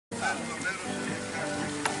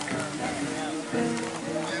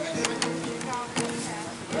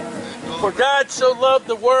For God so loved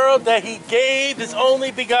the world that he gave his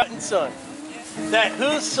only begotten Son, that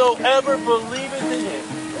whosoever believeth in him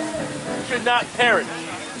should not perish,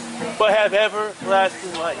 but have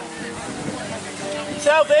everlasting life.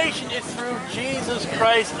 Salvation is through Jesus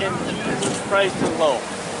Christ and Jesus Christ alone.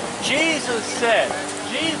 Jesus said,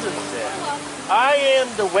 I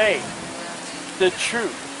am the way, the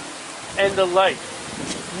truth, and the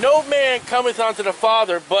life. No man cometh unto the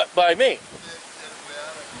Father but by me.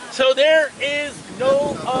 So there is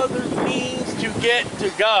no other means to get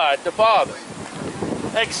to God the Father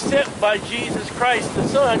except by Jesus Christ the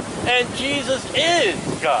Son, and Jesus is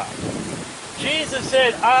God. Jesus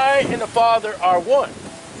said, I and the Father are one.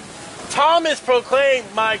 Thomas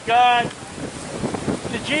proclaimed, my God,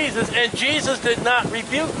 to Jesus, and Jesus did not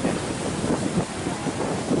rebuke him.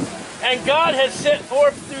 And God has set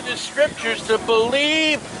forth through the Scriptures to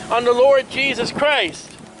believe on the Lord Jesus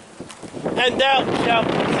Christ, and thou shalt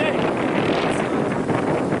be saved.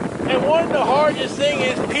 And one of the hardest things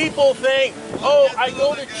is people think, oh, I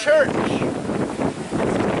go to church,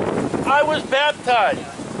 I was baptized,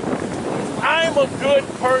 I'm a good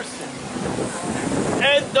person,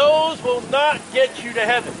 and those will not get you to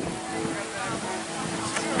heaven.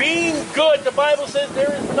 Being good, the Bible says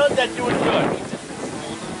there is none that doeth good.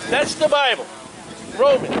 That's the Bible,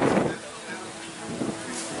 Romans.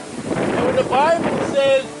 And when the Bible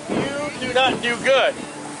says you do not do good,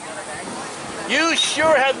 you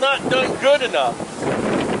sure have not done good enough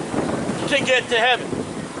to get to heaven.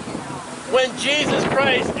 When Jesus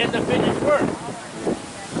Christ in the finished work.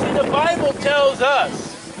 See, the Bible tells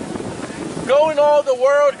us, go in all the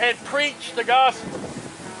world and preach the gospel.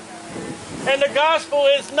 And the gospel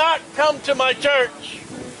is not come to my church.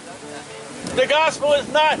 The gospel is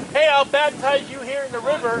not, hey, I'll baptize you here in the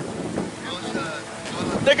river.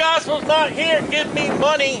 The gospel is not, here, give me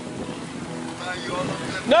money.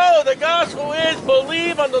 No, the gospel is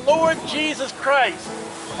believe on the Lord Jesus Christ,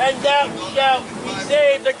 and thou shalt be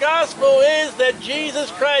saved. The gospel is that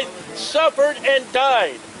Jesus Christ suffered and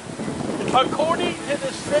died according to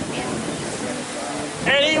the Scriptures.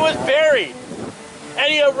 And he was buried.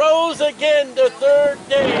 And he arose again the third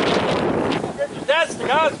day. That's the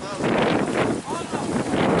gospel.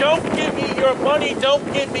 Don't give me your money. Don't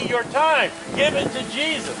give me your time. Give it to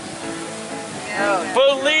Jesus.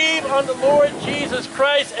 Believe on the Lord Jesus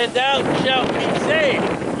Christ and thou shalt be saved.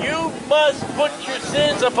 You must put your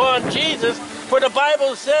sins upon Jesus. For the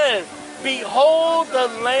Bible says, behold the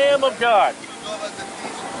Lamb of God,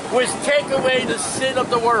 which take away the sin of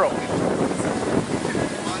the world.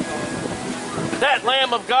 That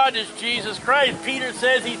Lamb of God is Jesus Christ. Peter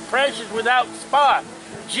says he's precious without spot.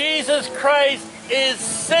 Jesus Christ is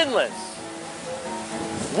sinless.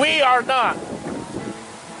 We are not.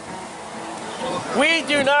 We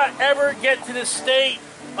do not ever get to the state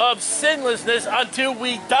of sinlessness until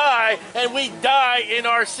we die, and we die in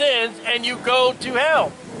our sins, and you go to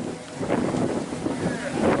hell.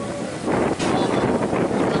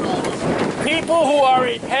 People who are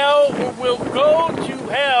in hell, who will go to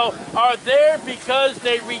hell, are there because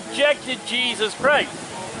they rejected Jesus Christ,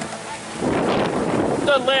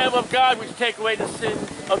 the Lamb of God, which take away the sin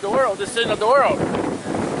of the world, the sin of the world.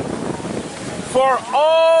 For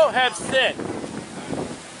all have sinned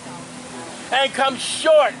and come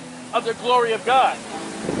short of the glory of God.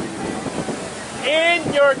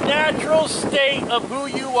 In your natural state of who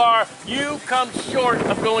you are, you come short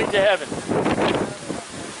of going to heaven.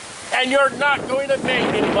 And you're not going to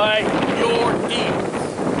make it by your deeds.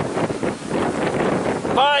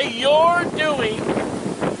 By your doing,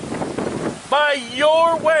 by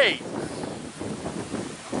your ways,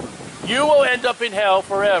 you will end up in hell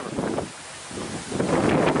forever.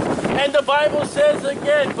 And the Bible says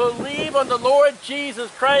again, believe on the Lord Jesus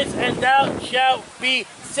Christ and thou shalt be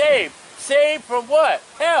saved. Saved from what?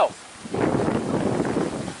 Hell.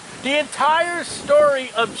 The entire story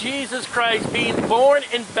of Jesus Christ being born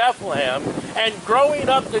in Bethlehem and growing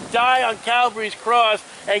up to die on Calvary's cross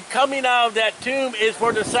and coming out of that tomb is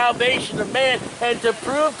for the salvation of man and to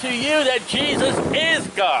prove to you that Jesus is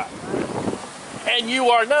God and you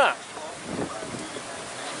are not.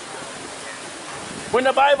 When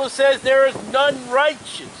the Bible says there is none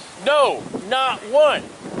righteous, no, not one.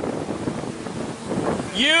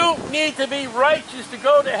 You need to be righteous to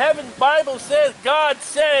go to heaven. The Bible says, God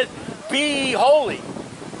says, be holy,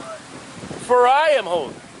 for I am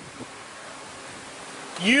holy.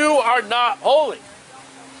 You are not holy.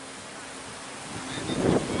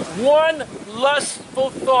 One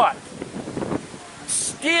lustful thought,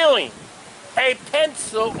 stealing a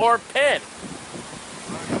pencil or pen,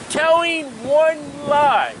 telling one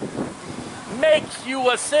lie makes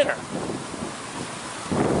you a sinner.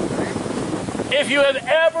 If you have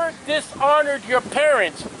ever dishonored your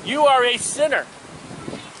parents, you are a sinner.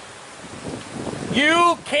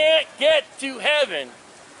 You can't get to heaven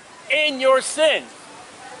in your sin.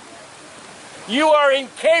 You are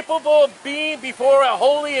incapable of being before a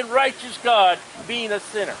holy and righteous God, being a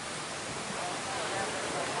sinner.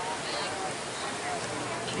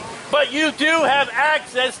 But you do have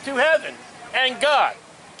access to heaven and God.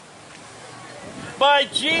 By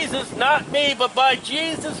Jesus, not me, but by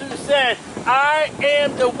Jesus who said, I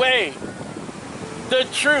am the way, the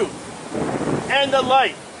truth, and the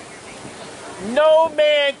life. No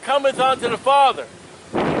man cometh unto the Father,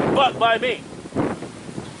 but by me.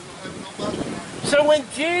 So when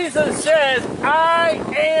Jesus says, I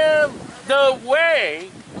am the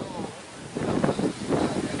way,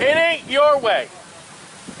 it ain't your way.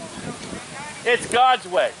 It's God's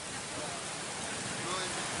way.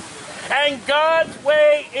 And God's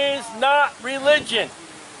way is not religion.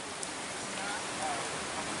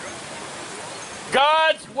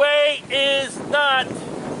 God's way is not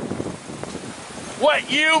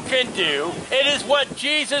what you can do. It is what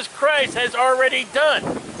Jesus Christ has already done.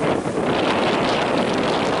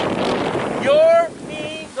 Your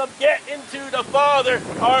means of getting to the Father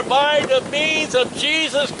are by the means of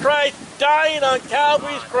Jesus Christ dying on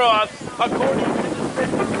Calvary's cross according to the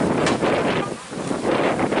Scriptures.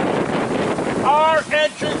 Our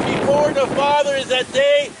entrance before the Father is that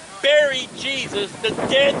they buried Jesus, the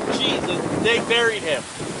dead Jesus, they buried him.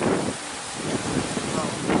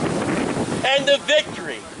 And the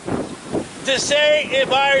victory, to say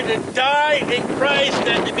if I are to die in Christ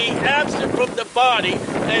and to be absent from the body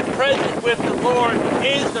and present with the Lord,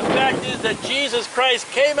 is the fact is that Jesus Christ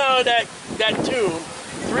came out of that tomb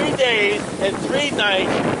 3 days and 3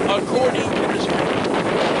 nights according to the Scriptures.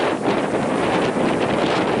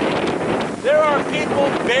 There are people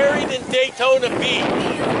buried in Daytona Beach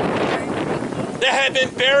that have been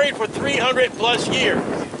buried for 300 plus years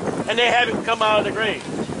and they haven't come out of the grave.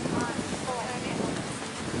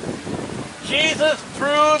 Jesus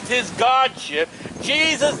proved his Godship.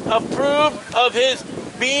 Jesus approved of his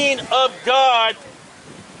being of God.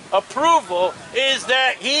 Approval is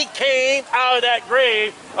that he came out of that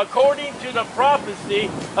grave according to the prophecy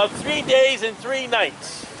of 3 days and 3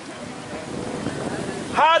 nights.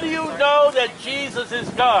 How do you know that Jesus is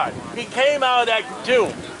God? He came out of that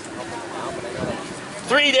tomb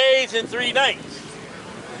 3 days and 3 nights.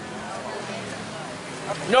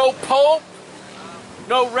 No pope,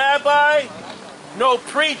 no rabbi, no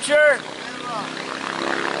preacher,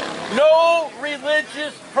 no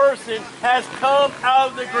religious person has come out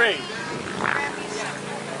of the grave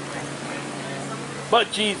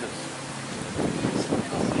but Jesus.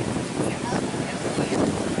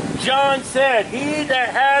 John said, he that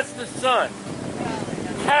has the Son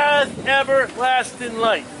has everlasting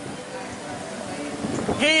life.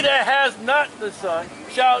 He that has not the Son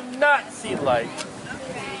shall not see life,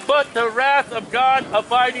 but the wrath of God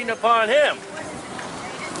abiding upon him.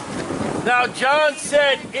 Now John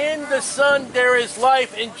said, in the Son there is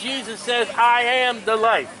life, and Jesus says, I am the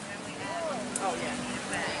life.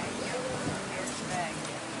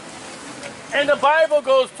 And the Bible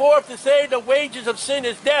goes forth to say the wages of sin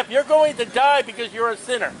is death. You're going to die because you're a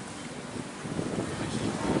sinner.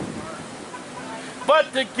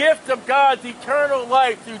 But the gift of God's eternal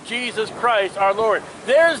life through Jesus Christ our Lord.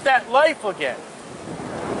 There's that life again.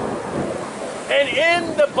 And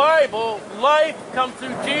in the Bible, life comes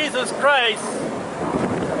through Jesus Christ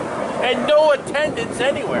and no attendance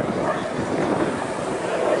anywhere.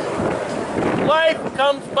 Life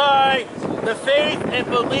comes by the faith and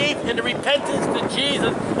belief and the repentance to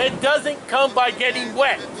Jesus. It doesn't come by getting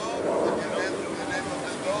wet.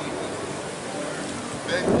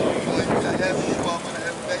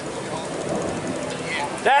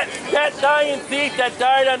 That dying thief that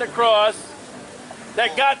died on the cross,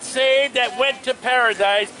 that got saved, that went to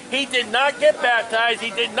paradise, he did not get baptized,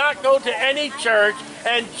 he did not go to any church,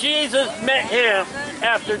 and Jesus met him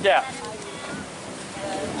after death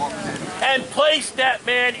and placed that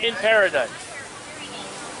man in paradise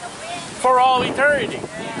for all eternity.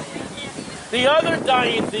 The other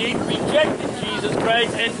dying thief rejected Jesus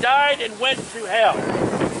Christ and died and went to hell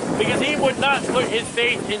because he would not put his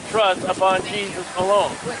faith and trust upon Jesus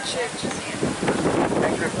alone. What church is he?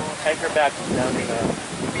 Anchor Baptist down in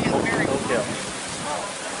Oak Hill.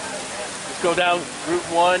 Let's go down Route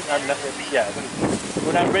 1.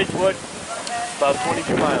 Go down Ridgewood, about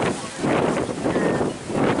 22 miles.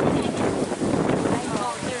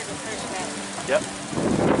 Yep.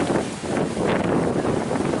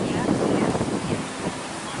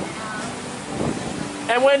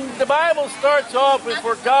 And when the Bible starts off with,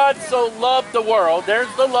 for God so loved the world,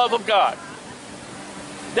 there's the love of God.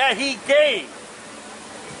 that he gave.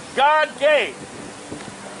 God gave.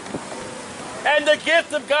 And the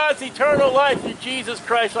gift of God's eternal life through Jesus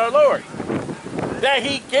Christ our Lord. That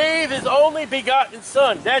he gave his only begotten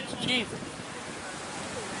Son. That's Jesus.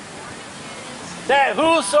 That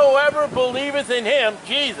whosoever believeth in him,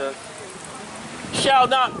 Jesus, shall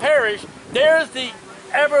not perish. There's the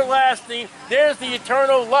everlasting, there's the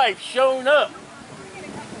eternal life shown up.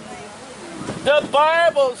 The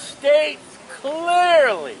Bible states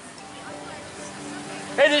clearly,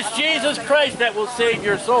 it is Jesus Christ that will save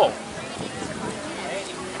your soul.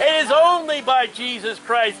 It is only by Jesus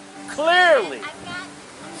Christ, clearly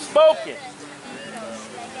spoken.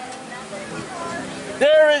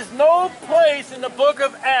 There is no place in the book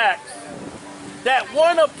of Acts that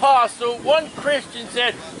one apostle, one Christian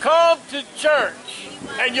said, come to church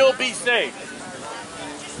and you'll be saved.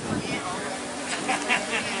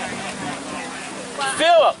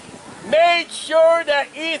 Philip made sure that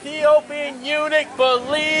Ethiopian eunuch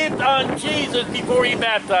believed on Jesus before he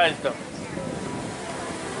baptized him.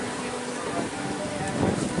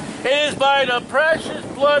 It is by the precious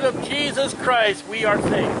blood of Jesus Christ we are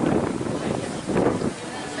saved.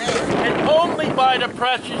 And only by the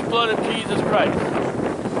precious blood of Jesus Christ.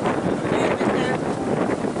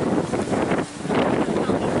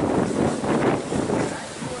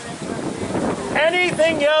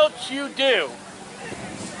 Anything else you do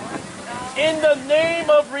in the name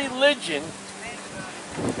of religion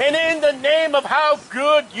and in the name of how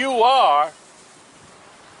good you are,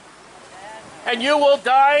 and you will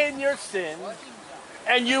die in your sins,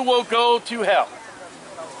 and you will go to hell.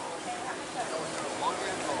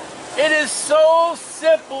 It is so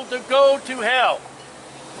simple to go to hell.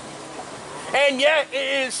 And yet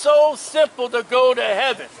it is so simple to go to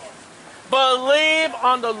heaven. Believe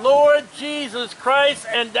on the Lord Jesus Christ,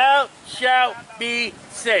 and thou shalt be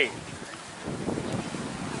saved.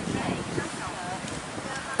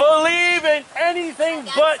 Believe in anything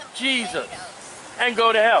but Jesus, and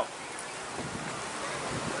go to hell.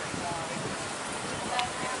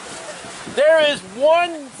 There is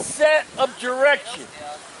one set of direction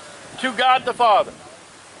to God the Father.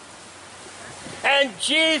 And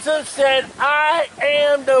Jesus said, I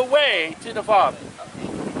am the way to the Father.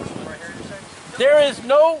 There is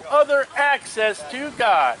no other access to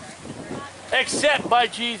God except by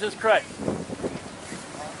Jesus Christ.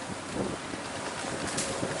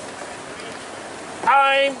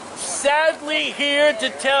 I'm sadly here to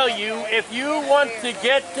tell you, if you want to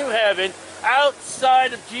get to heaven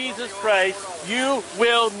outside of Jesus Christ, you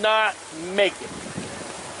will not make it.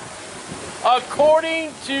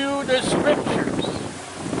 According to the Scriptures,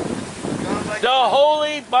 the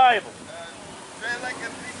Holy Bible.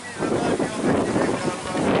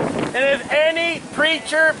 And if any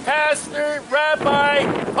preacher, pastor, rabbi,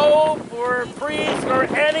 pope, or priest, or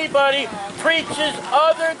anybody preaches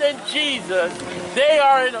other than Jesus, they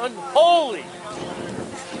are an unholy.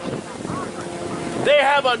 They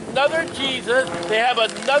have another Jesus, they have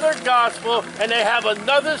another gospel, and they have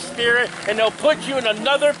another spirit, and they'll put you in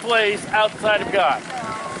another place outside of God.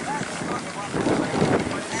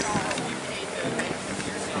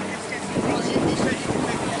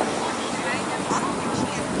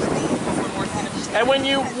 And when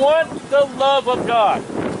you want the love of God,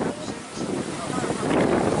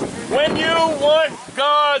 when you want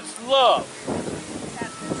God's love,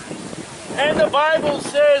 and the Bible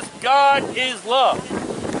says God is love.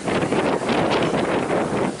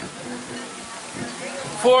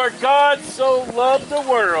 For God so loved the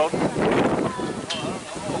world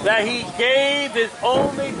that he gave his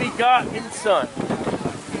only begotten Son.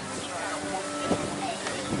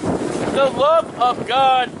 The love of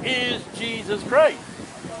God is Jesus Christ.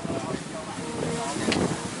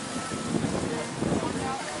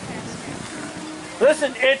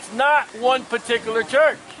 Listen, it's not one particular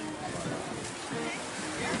church.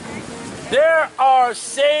 There are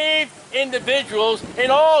saved individuals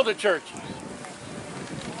in all the churches.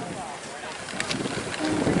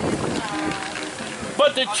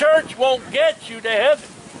 But the church won't get you to heaven.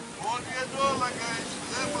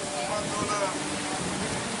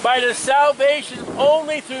 By the salvation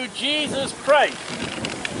only through Jesus Christ.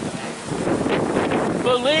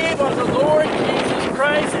 Believe on the Lord Jesus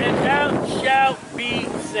Christ, and thou shalt be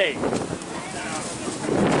saved.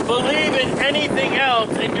 Believe in anything else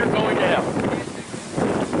and you're going to hell.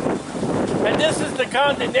 And this is the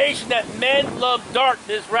condemnation, that men love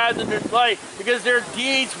darkness rather than light, because their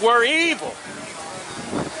deeds were evil.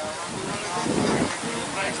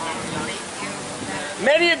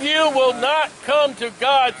 Many of you will not come to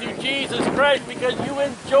God through Jesus Christ because you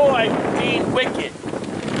enjoy being wicked.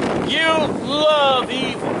 You love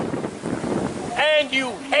evil. and you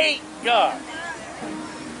hate God.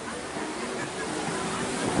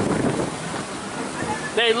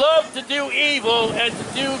 They love to do evil and to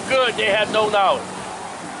do good. They have no knowledge.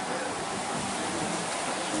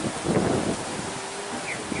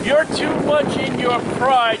 You're too much in your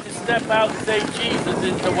pride to step out and say Jesus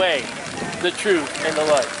is the way, the truth, and the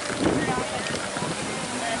life.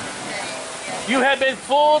 You have been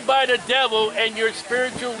fooled by the devil and your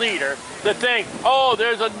spiritual leader to think, oh,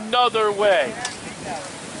 there's another way.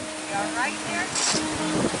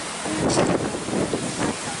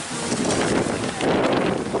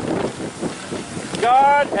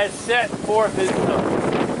 God has set forth his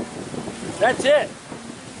son. That's it.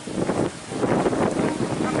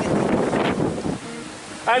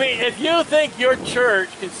 I mean, if you think your church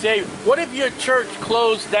can save, what if your church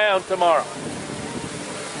closed down tomorrow?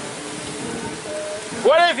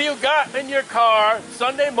 What if you got in your car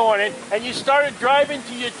Sunday morning and you started driving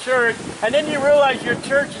to your church and then you realize your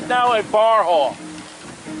church is now a bar hall?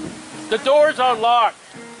 The doors are locked.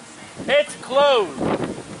 It's closed.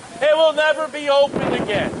 It will never be open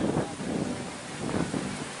again.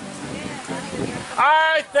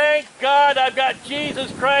 I thank God I've got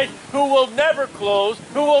Jesus Christ who will never close,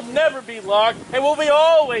 who will never be locked, and will be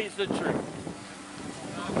always the truth.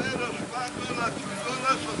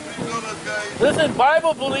 Listen,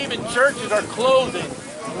 Bible-believing churches are closing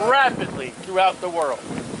rapidly throughout the world.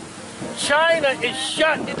 China is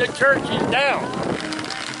shutting the churches down.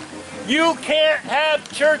 You can't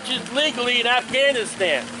have churches legally in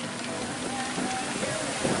Afghanistan.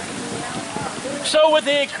 So with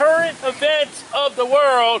the current events of the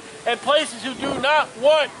world and places who do not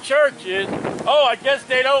want churches, oh, I guess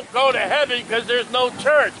they don't go to heaven because there's no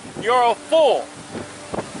church. You're a fool.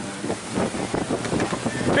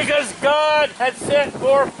 Because God had sent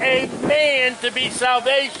forth a man to be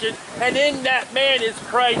salvation, and in that man is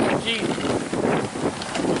Christ Jesus.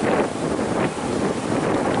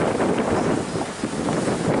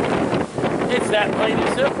 It's that plain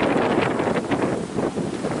and simple.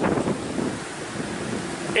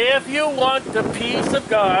 If you want the peace of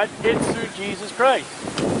God, it's through Jesus Christ.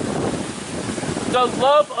 The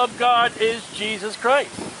love of God is Jesus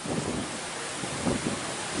Christ.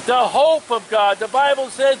 The hope of God. The Bible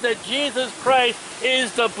says that Jesus Christ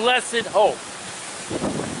is the blessed hope.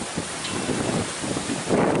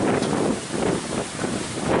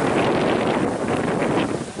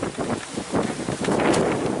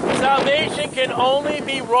 Salvation can only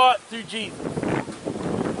be wrought through Jesus.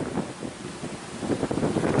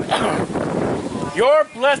 Your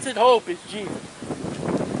blessed hope is Jesus.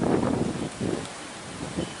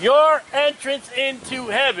 Your entrance into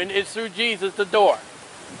heaven is through Jesus, the door.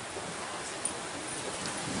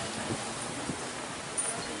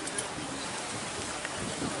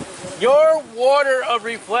 Your water of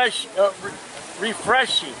refreshing.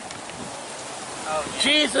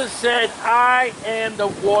 Jesus said, I am the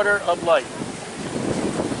water of life.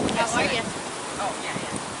 How are you?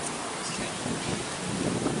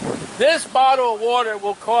 This bottle of water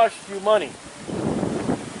will cost you money.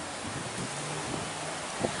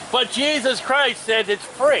 But Jesus Christ said it's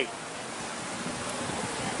free.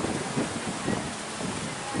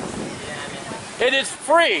 It is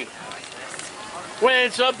free when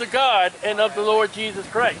it's of the God and of the Lord Jesus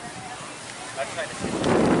Christ.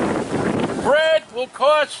 Bread will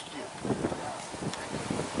cost you.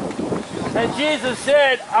 And Jesus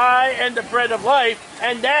said, I am the bread of life,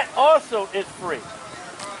 and that also is free.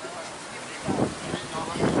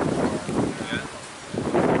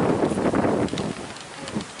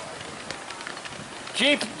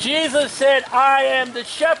 Jesus said, I am the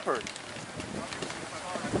shepherd.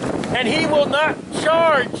 And he will not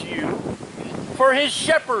charge you for his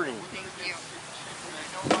shepherding.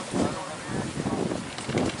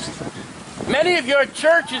 Many of your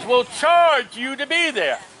churches will charge you to be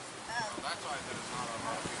there.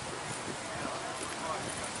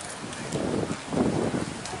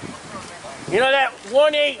 You know that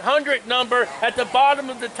 1-800 number at the bottom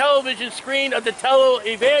of the television screen of the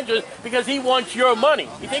televangelist because he wants your money.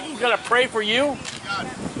 You think he's going to pray for you?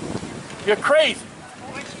 You're crazy.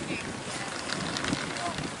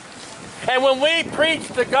 And when we preach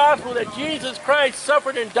the gospel that Jesus Christ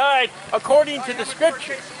suffered and died according to the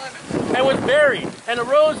scriptures and was buried and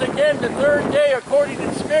arose again the third day according to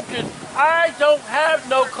the scriptures, I don't have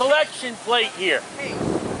no collection plate here.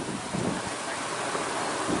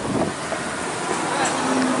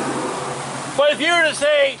 But if you were to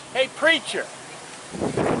say, hey preacher,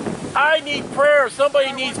 I need prayer, or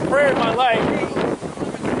somebody needs prayer in my life,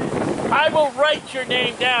 I will write your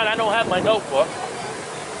name down. I don't have my notebook.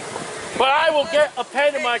 But I will get a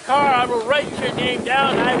pen in my car, I will write your name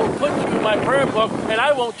down, and I will put you in my prayer book, and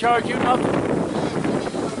I won't charge you nothing.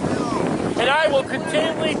 And I will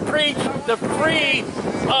continually preach the free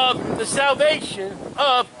of the salvation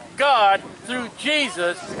of God through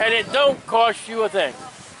Jesus, and it don't cost you a thing.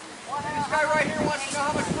 This guy right here wants to know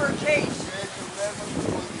how much for a case.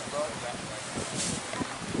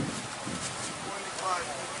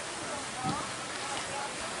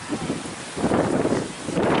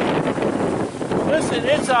 Listen,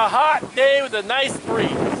 it's a hot day with a nice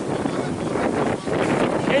breeze.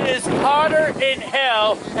 It is hotter in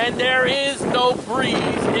hell, and there is no breeze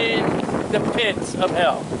in the pits of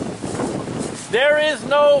hell. There is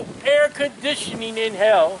no air conditioning in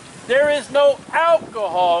hell. There is no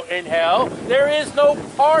alcohol in hell. There is no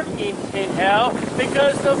partying in hell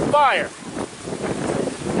because of fire.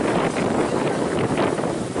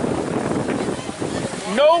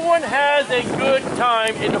 No one has a good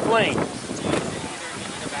time in the flames.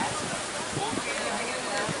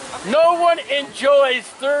 No one enjoys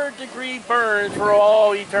third-degree burns for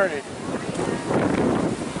all eternity.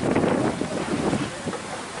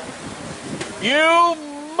 You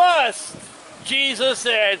must, Jesus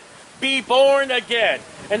said, be born again.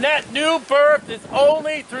 And that new birth is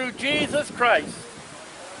only through Jesus Christ,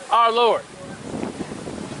 our Lord.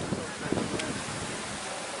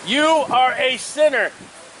 You are a sinner.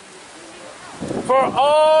 For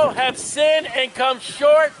all have sinned and come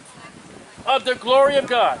short of the glory of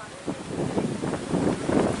God.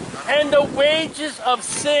 And the wages of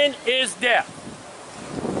sin is death.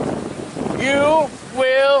 You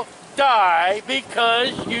will die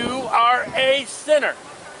because you are a sinner.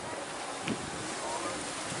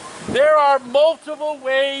 There are multiple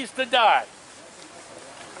ways to die.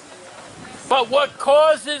 But what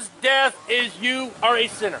causes death is you are a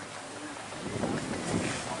sinner.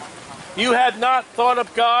 You have not thought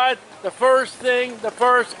of God the first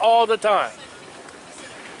all the time.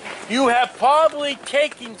 You have probably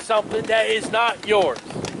taken something that is not yours.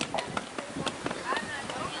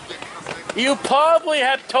 You probably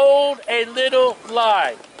have told a little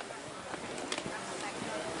lie.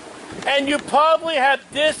 And you probably have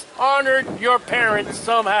dishonored your parents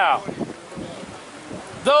somehow.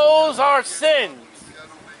 Those are sins.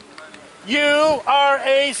 You are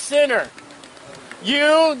a sinner.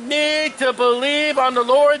 You need to believe on the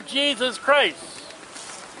Lord Jesus Christ.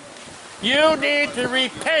 You need to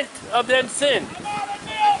repent of them sins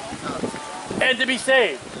and to be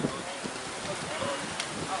saved.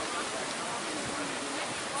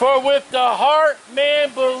 For with the heart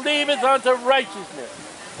man believeth unto righteousness.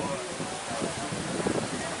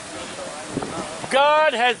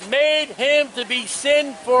 God has made him to be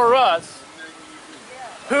sin for us,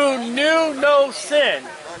 who knew no sin,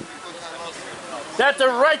 that the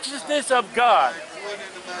righteousness of God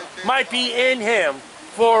might be in him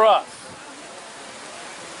for us.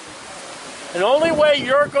 And the only way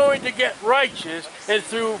you're going to get righteous is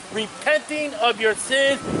through repenting of your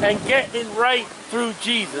sins and getting right through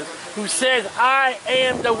Jesus, who says, I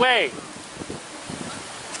am the way,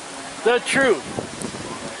 the truth,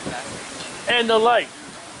 and the light.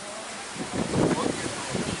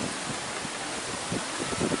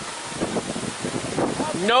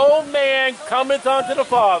 No man cometh unto the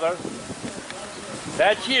Father,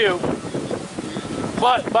 that's you,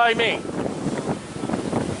 but by me.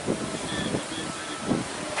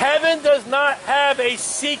 Heaven does not have a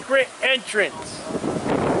secret entrance.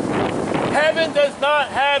 Heaven does not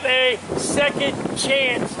have a second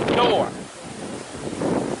chance door.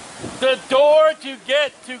 The door to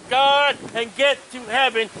get to God and get to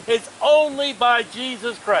heaven is only by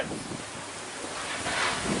Jesus Christ.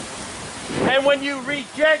 And when you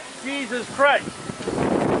reject Jesus Christ,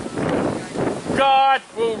 God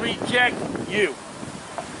will reject you.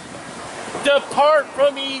 Depart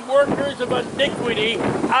from ye workers of iniquity,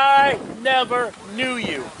 I never knew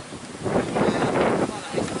you.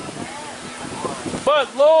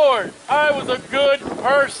 But Lord, I was a good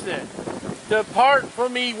person. Depart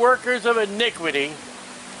from me, workers of iniquity,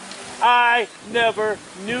 I never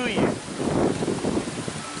knew you.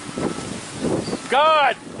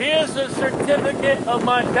 God, here's the certificate of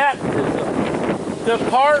my baptism.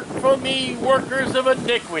 Depart from me, workers of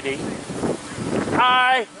iniquity,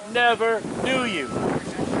 I never knew you.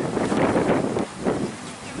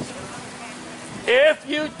 If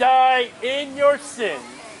you die in your sin,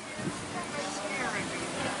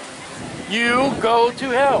 you go to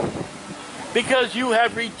hell because you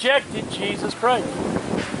have rejected Jesus Christ.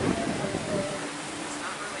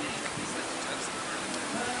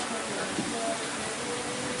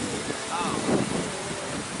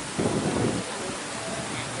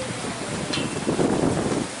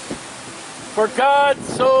 For God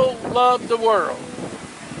so loved the world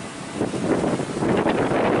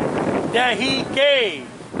that he gave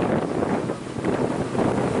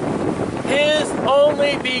his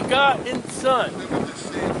only begotten Son,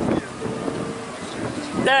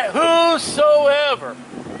 that whosoever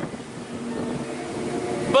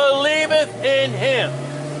believeth in him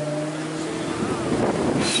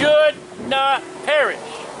should not perish,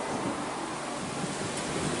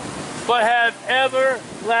 but have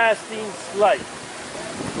everlasting life.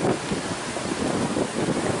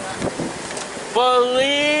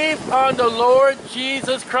 Believe on the Lord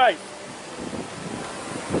Jesus Christ,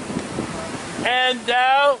 and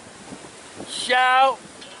thou shalt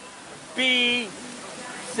be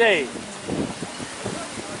saved.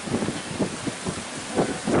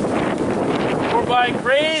 For by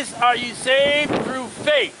grace are you saved through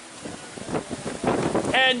faith,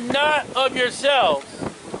 and not of yourselves.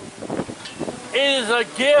 It is a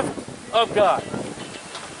gift of God.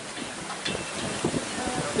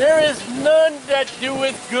 There is none that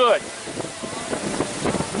doeth good.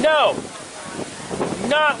 No,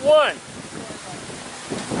 not one.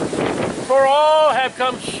 For all have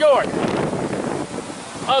come short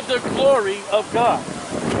of the glory of God.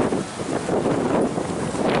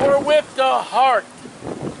 For with the heart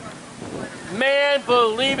man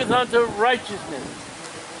believeth unto righteousness,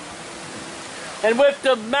 and with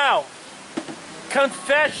the mouth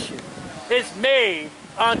confession is made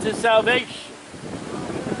unto salvation.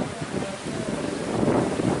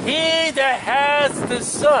 He that has the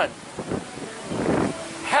Son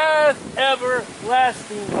hath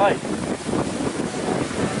everlasting life.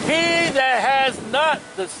 He that has not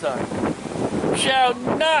the Son shall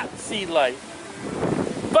not see life,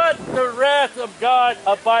 but the wrath of God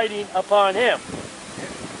abiding upon him.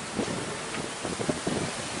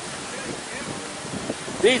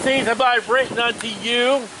 These things have I written unto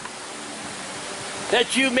you,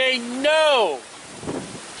 that you may know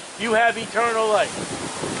you have eternal life.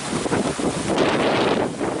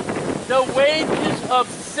 The wages of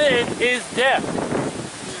sin is death,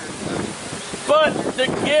 but the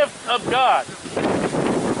gift of God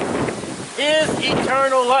is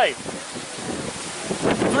eternal life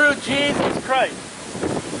through Jesus Christ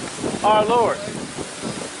our Lord.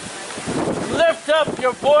 Lift up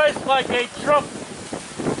your voice like a trumpet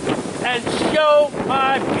and show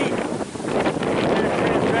my people their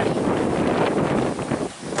transgression.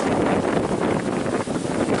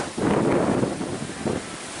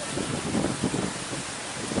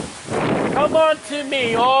 Come unto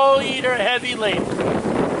me, all ye that are heavy laden.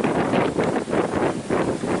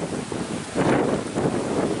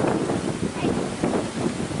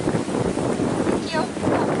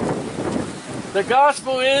 The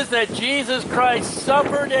gospel is that Jesus Christ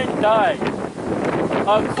suffered and died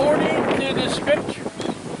according to the Scripture,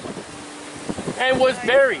 and was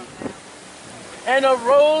buried, and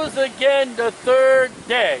arose again the third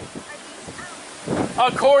day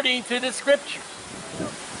according to the Scripture.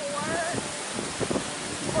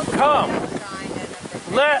 Come,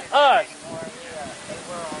 let us.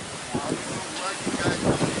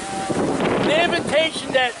 The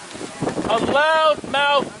invitation that a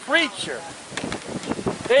loudmouth preacher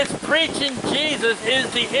is preaching Jesus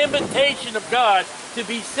is the invitation of God to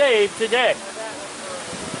be saved today.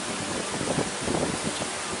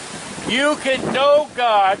 You can know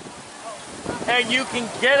God, and you can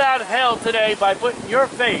get out of hell today by putting your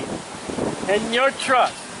faith and your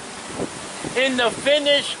trust in the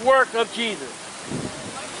finished work of Jesus.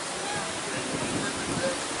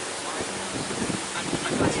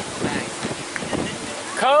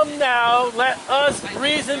 Come now, let us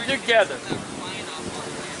reason together.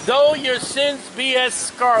 Though your sins be as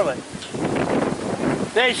scarlet,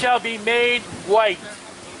 they shall be made white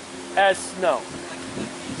as snow.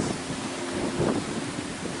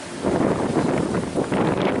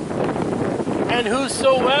 And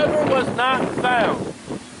whosoever was not found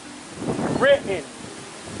written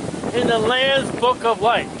in the Lamb's book of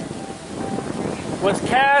life was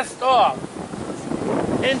cast off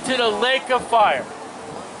into the lake of fire.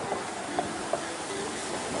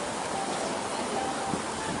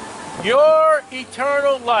 Your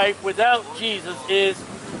eternal life without Jesus is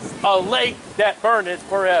a lake that burneth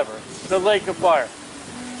forever, the lake of fire.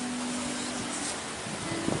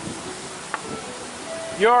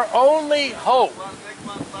 Your only hope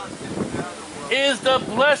is the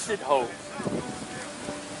blessed hope.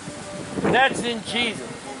 That's in Jesus.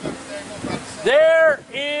 There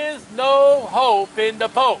is no hope in the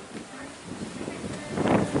Pope.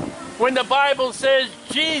 When the Bible says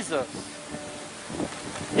Jesus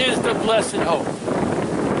is the blessed hope.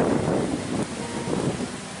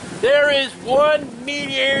 There is one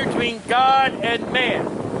mediator between God and man.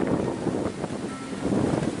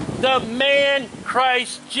 The man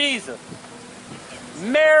Christ Jesus.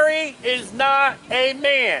 Mary is not a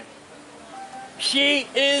man. She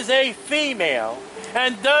is a female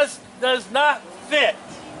and thus does not fit,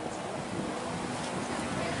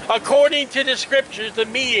 according to the scriptures, the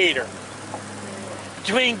mediator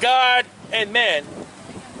between God and men,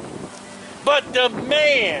 but the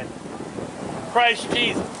man Christ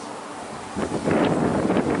Jesus.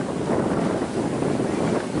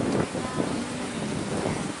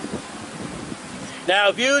 Now,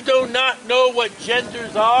 if you do not know what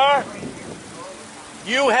genders are,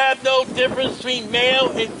 you have no difference between male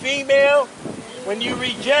and female. When you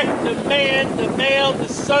reject the man, the male, the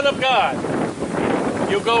Son of God,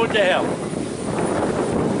 you'll go into hell.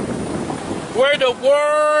 Where the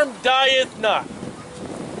worm dieth not.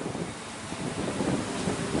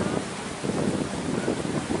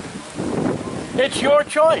 It's your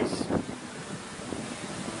choice.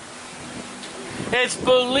 It's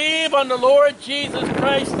believe on the Lord Jesus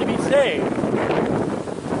Christ to be saved.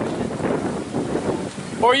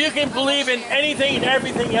 Or you can believe in anything and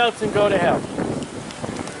everything else and go to hell.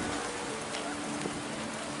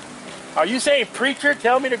 Are you saying, preacher,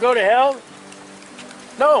 tell me to go to hell?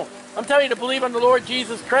 No, I'm telling you to believe on the Lord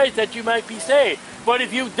Jesus Christ that you might be saved. But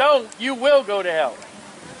if you don't, you will go to hell.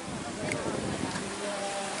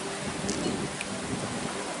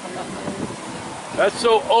 That's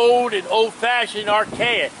so old and old-fashioned,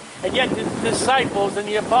 archaic. And yet the disciples and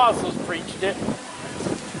the apostles preached it.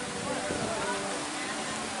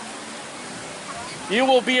 You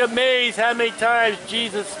will be amazed how many times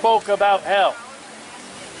Jesus spoke about hell.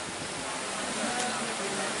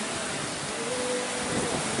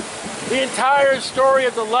 The entire story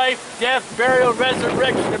of the life, death, burial,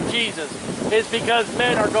 resurrection of Jesus is because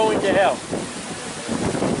men are going to hell.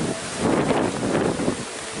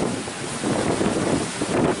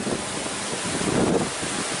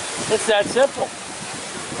 It's that simple.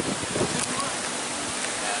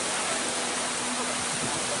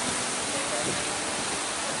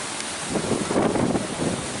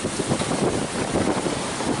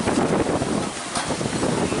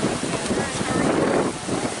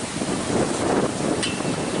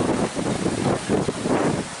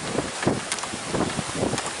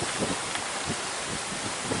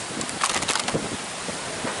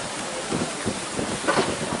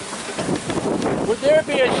 Would there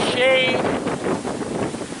be a shame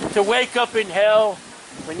to wake up in hell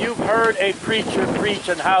when you've heard a preacher preach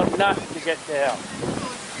on how not to get to hell?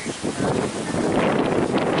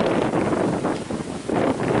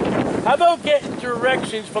 How about getting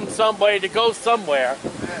directions from somebody to go somewhere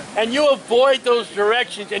and you avoid those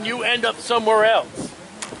directions and you end up somewhere else?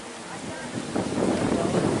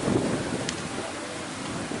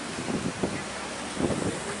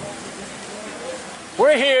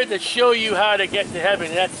 We're here to show you how to get to heaven,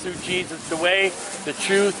 and that's through Jesus, the way, the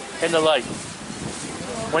truth, and the life.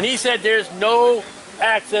 When he said there's no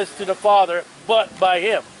access to the Father but by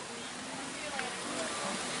him.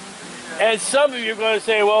 And some of you are going to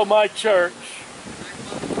say, well, my church,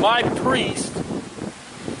 my priest.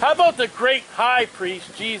 How about the great high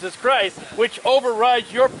priest, Jesus Christ, which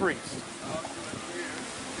overrides your priest?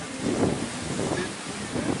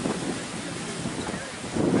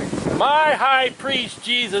 My high priest,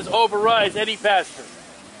 Jesus, overrides any pastor.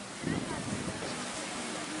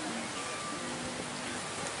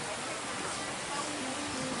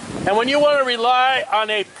 And when you want to rely on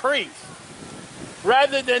a priest,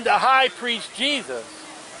 rather than the high priest, Jesus,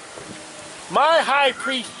 my high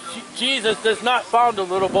priest, Jesus, does not fondle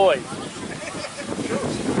little boys.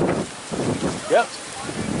 Yep.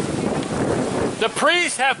 The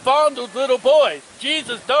priests have fondled little boys.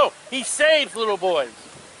 Jesus don't. He saves little boys.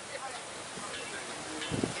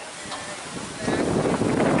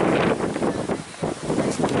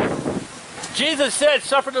 Jesus said,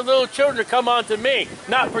 suffer the little children to come unto me,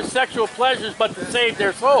 not for sexual pleasures, but to save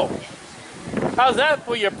their soul. How's that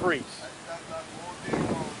for your priest?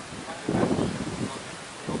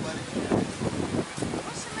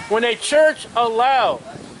 When a church allows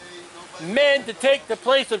men to take the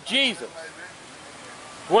place of Jesus,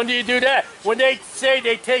 when do you do that? When they say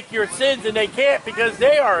they take your sins and they can't because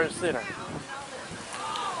they are a sinner.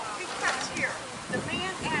 Because here, the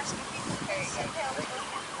man asked if he could pay.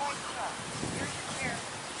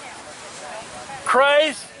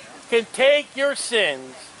 Christ can take your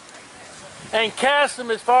sins and cast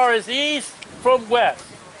them as far as east from west.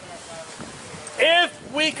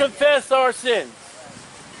 If we confess our sins,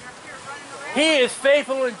 he is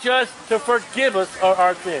faithful and just to forgive us of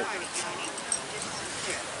our sins.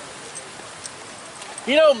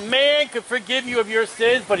 You know, man can forgive you of your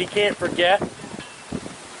sins, but he can't forget.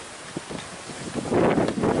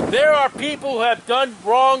 There are people who have done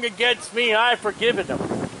wrong against me, and I have forgiven them.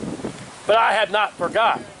 But I have not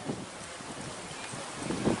forgotten.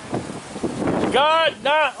 God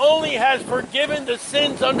not only has forgiven the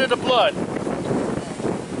sins under the blood,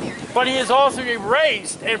 but he has also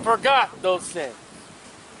erased and forgot those sins.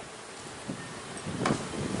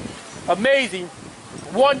 Amazing,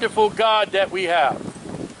 wonderful God that we have.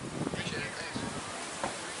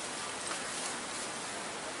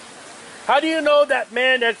 How do you know that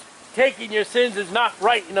man that's taking your sins is not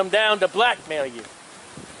writing them down to blackmail you?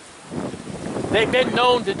 They've been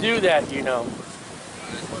known to do that, you know.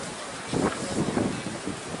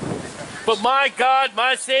 But my God,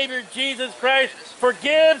 my Savior, Jesus Christ,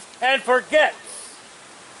 forgives and forgets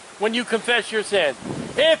when you confess your sins.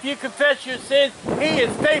 If you confess your sins, he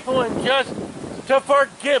is faithful and just to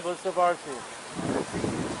forgive us of our sins.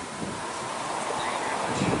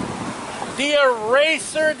 The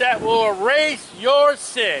eraser that will erase your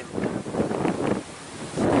sin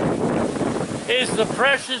is the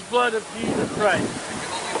precious blood of Jesus Christ.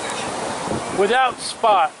 Without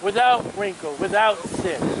spot, without wrinkle, without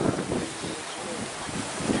sin.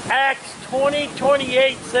 Acts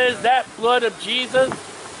 20:28 says that blood of Jesus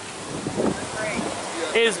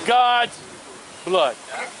is God's blood.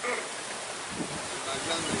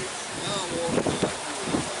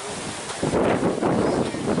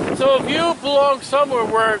 So if you belong somewhere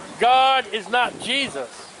where God is not Jesus,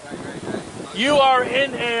 you are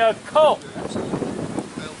in a cult.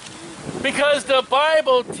 Because the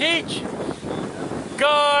Bible teaches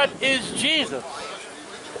God is Jesus.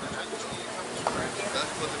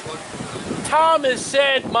 Thomas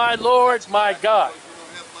said, "My Lord, my God."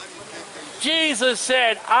 Jesus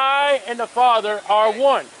said, "I and the Father are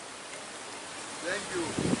one."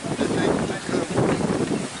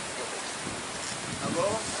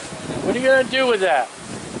 What are you going to do with that?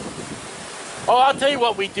 Oh, I'll tell you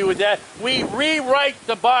what we do with that. We rewrite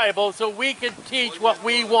the Bible so we can teach what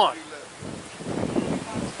we want.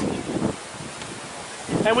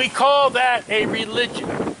 And we call that a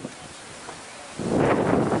religion.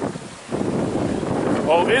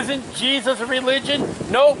 Oh, isn't Jesus a religion?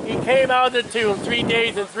 Nope, he came out of the tomb 3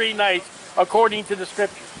 days and 3 nights according to the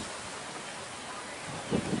scriptures.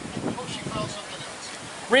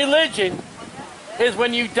 Religion is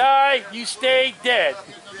when you die, you stay dead.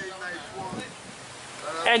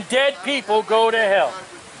 And dead people go to hell.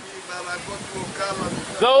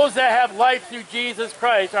 Those that have life through Jesus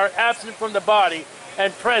Christ are absent from the body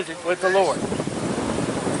and present with the Lord.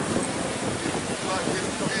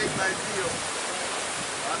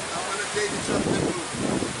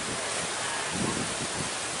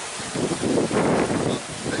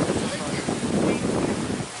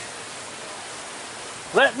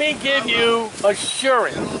 Let me give you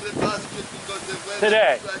assurance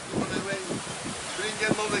today.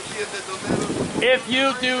 If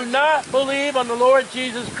you do not believe on the Lord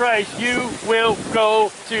Jesus Christ, you will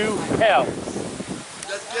go to hell.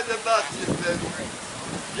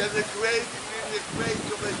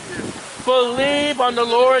 Believe on the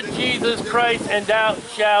Lord Jesus Christ and thou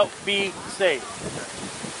shalt be saved.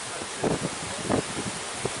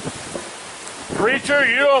 Preacher,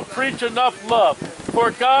 you don't preach enough love. For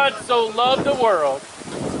God so loved the world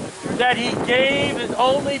that he gave his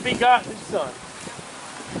only begotten Son,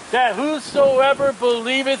 that whosoever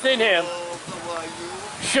believeth in him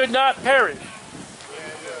should not perish,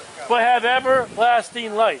 but have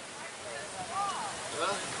everlasting life.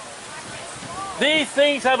 These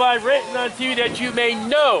things have I written unto you that you may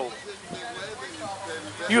know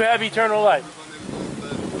you have eternal life.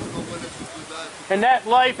 And that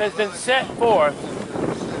life has been set forth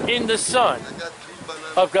in the Son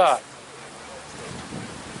of God.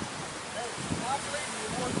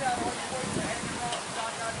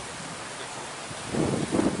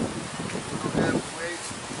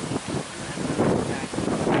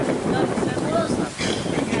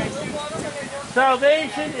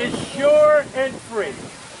 Salvation is sure and free.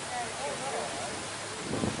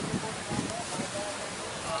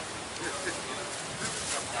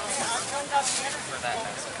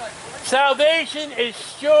 Salvation is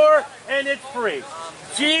sure and it's free.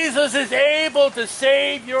 Jesus is able to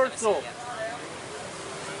save your soul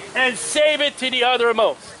and save it to the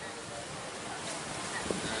uttermost.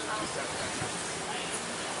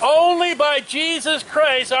 Only by Jesus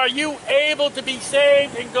Christ are you able to be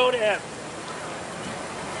saved and go to heaven.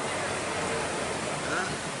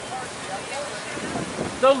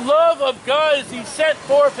 The love of God is he sent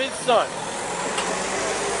forth his Son.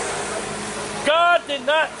 God did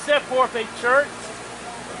not set forth a church.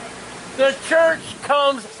 The church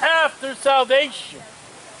comes after salvation.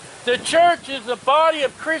 The church is the body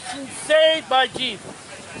of Christians saved by Jesus.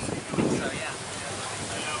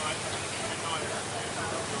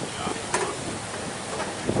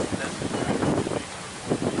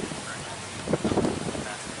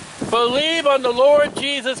 Believe on the Lord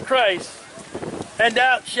Jesus Christ, and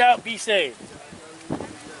thou shalt be saved.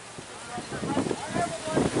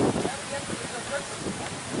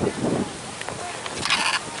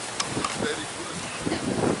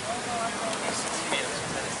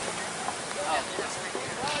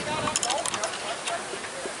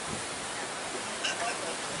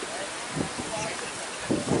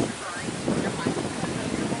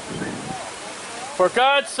 For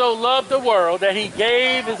God so loved the world that he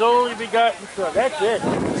gave his only begotten Son. That's it.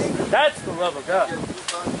 That's the love of God.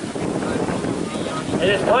 It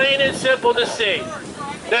is plain and simple to see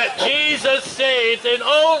that Jesus saves, and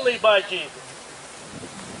only by Jesus.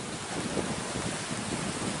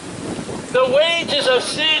 The wages of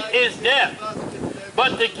sin is death,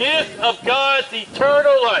 but the gift of God's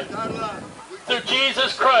eternal life through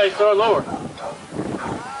Jesus Christ our Lord.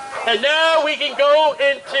 And now we can go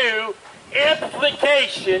into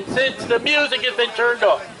implication, since the music has been turned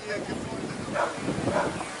off.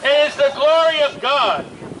 It is the glory of God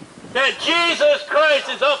that Jesus Christ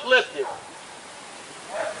is uplifted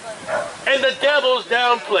and the devil's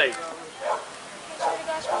downplayed.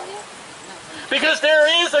 Because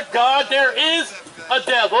there is a God, there is a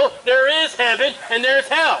devil, there is heaven, and there's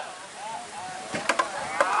hell.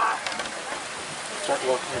 Start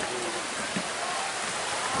walking.